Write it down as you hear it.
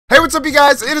what's up you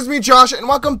guys? It is me, Josh, and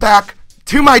welcome back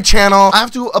to my channel. I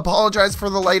have to apologize for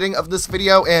the lighting of this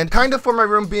video and kind of for my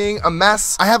room being a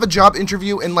mess. I have a job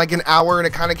interview in like an hour and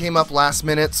it kind of came up last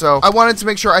minute, so I wanted to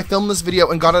make sure I filmed this video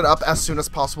and got it up as soon as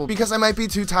possible because I might be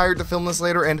too tired to film this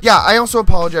later. And yeah, I also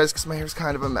apologize because my hair's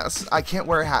kind of a mess. I can't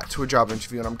wear a hat to a job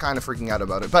interview and I'm kind of freaking out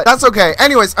about it, but that's okay.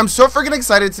 Anyways, I'm so freaking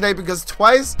excited today because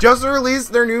Twice just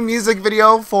released their new music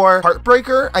video for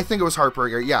Heartbreaker. I think it was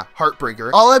Heartbreaker. Yeah, Heartbreaker.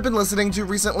 All I've been listening to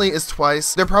recently is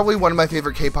Twice. They're probably one of my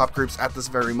favorite K-pop groups at this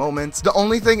very moment. The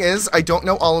only thing is I don't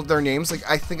know all of their names. Like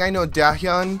I think I know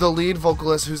Dahyun, the lead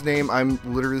vocalist whose name I'm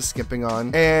literally skipping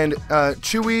on, and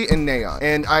Chewy and Nayeon,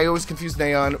 and I always confuse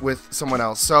Nayeon with someone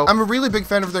else. So I'm a really big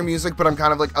fan of their music, but I'm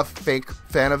kind of like a fake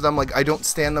fan of them. Like I don't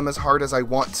stand them as hard as I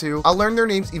want to. I'll learn their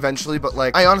names eventually, but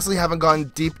like I honestly haven't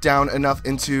gone deep down enough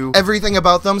into everything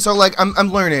about them. So like I'm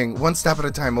learning one step at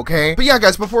a time, okay? But yeah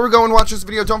guys, before we go and watch this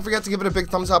video, don't forget to give it a big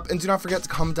thumbs up and do not forget to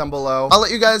comment down below. I'll let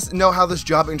you guys know how this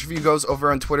job interview goes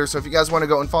over on Twitter, so if you guys want to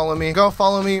go and follow me, go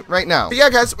follow me right now. But yeah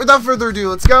guys, without further ado,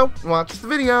 let's go watch the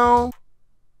video.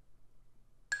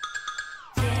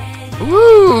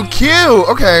 Ooh, cute.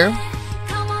 Okay.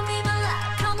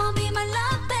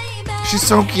 She's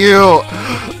so cute.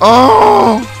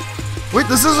 Oh, wait,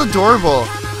 this is adorable.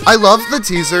 I love the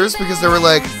teasers because they were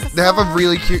like, they have a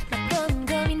really cute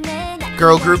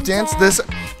girl group dance.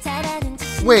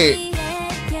 Wait,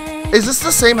 is this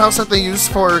the same house that they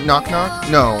used for Knock Knock?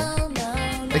 No,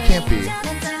 it can't be.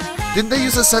 Didn't they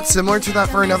use a set similar to that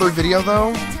for another video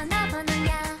though?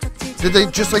 Did they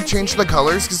just like change the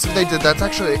colors? Because if they did, that's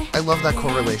actually, I love that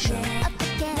correlation.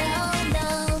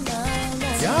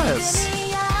 Yes.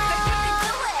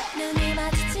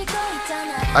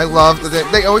 I love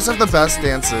that they always have the best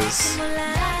dances.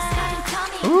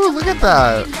 Ooh, look at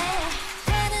that.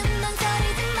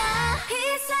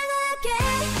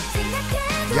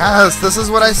 Yes, this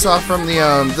is what I saw from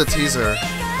the teaser.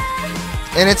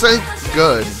 And it's like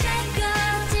good.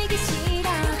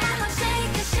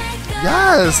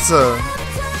 Yes!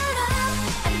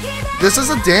 This is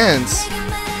a dance.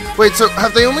 Wait, so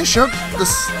have they only showed the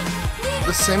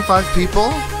same 5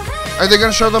 people? Are they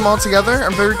gonna show them all together?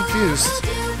 I'm very confused.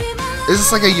 Is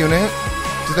this like a unit?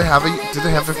 Do they have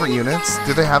different units?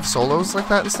 Do they have solos like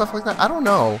that and stuff like that? I don't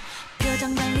know.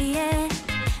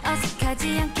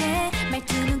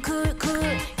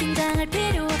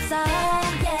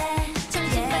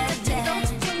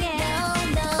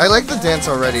 I like the dance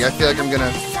already. I feel like I'm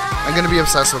gonna be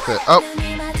obsessed with it. Oh,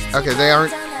 okay, they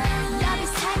aren't.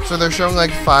 So they're showing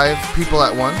like 5 people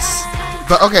at once.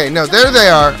 But okay, no, there they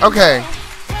are. Okay.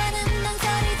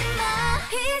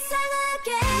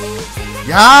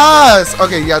 Yes!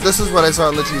 Okay, yeah, this is what I saw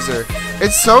in the teaser.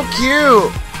 It's so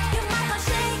cute.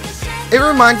 It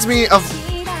reminds me of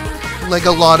like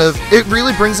a lot of, it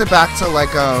really brings it back to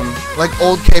like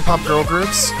old K-pop girl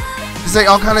groups. Because they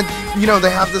all kind of, you know, they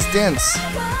have this dance.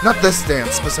 Not this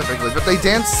dance specifically, but they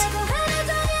dance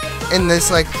in this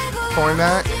like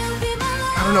format.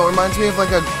 I don't know, it reminds me of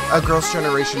like a Girls'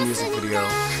 Generation music video.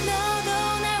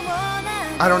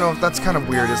 I don't know if that's kind of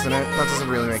weird, isn't it? That doesn't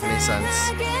really make any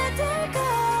sense.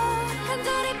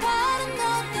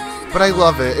 But I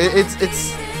love it.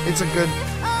 It's a good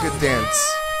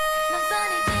dance.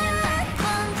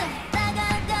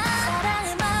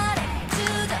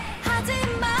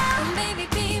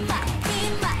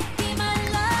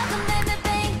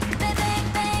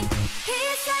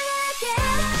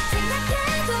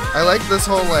 I like this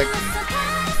whole like,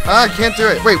 I can't do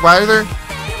it. Wait, why are there,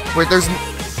 wait, there's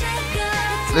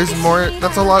more,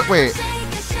 that's a lot, wait.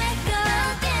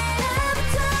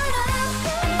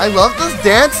 I love this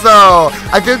dance though.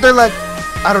 I think they're like,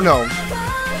 I don't know.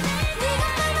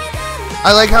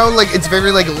 I like how like, it's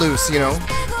very like loose, you know?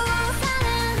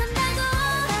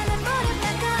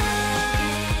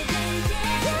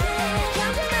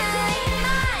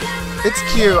 It's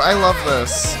cute, I love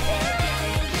this.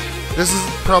 This is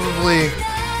probably,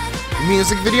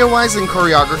 music video-wise and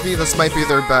choreography, this might be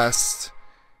their best,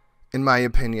 in my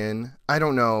opinion. I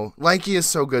don't know. Likey is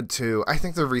so good too. I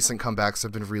think their recent comebacks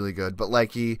have been really good, but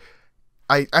Likey,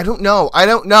 I don't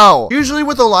know. Usually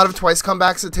with a lot of Twice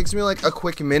comebacks, it takes me like a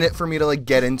quick minute for me to like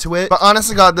get into it. But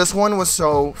honestly, God, this one was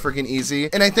so freaking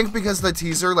easy. And I think because the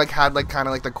teaser like had like kind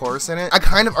of like the chorus in it, I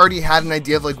kind of already had an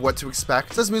idea of like what to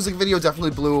expect. This music video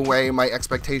definitely blew away my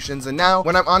expectations. And now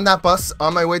when I'm on that bus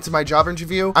on my way to my job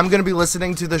interview, I'm gonna be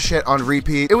listening to this shit on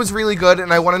repeat. It was really good.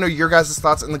 And I want to know your guys'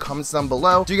 thoughts in the comments down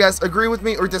below. Do you guys agree with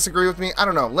me or disagree with me? I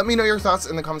don't know. Let me know your thoughts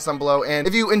in the comments down below. And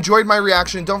if you enjoyed my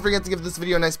reaction, don't forget to give this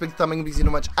video a nice big thumb because you know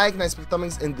how much I can. I speak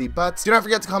thumbings in the butts. Do not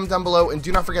forget to comment down below, and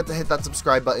do not forget to hit that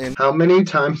subscribe button. How many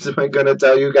times am I gonna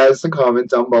tell you guys to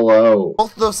comment down below?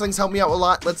 Both of those things help me out a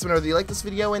lot. Let us know whether you like this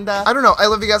video, and I don't know. I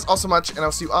love you guys all so much, and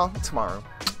I'll see you all tomorrow.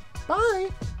 Bye.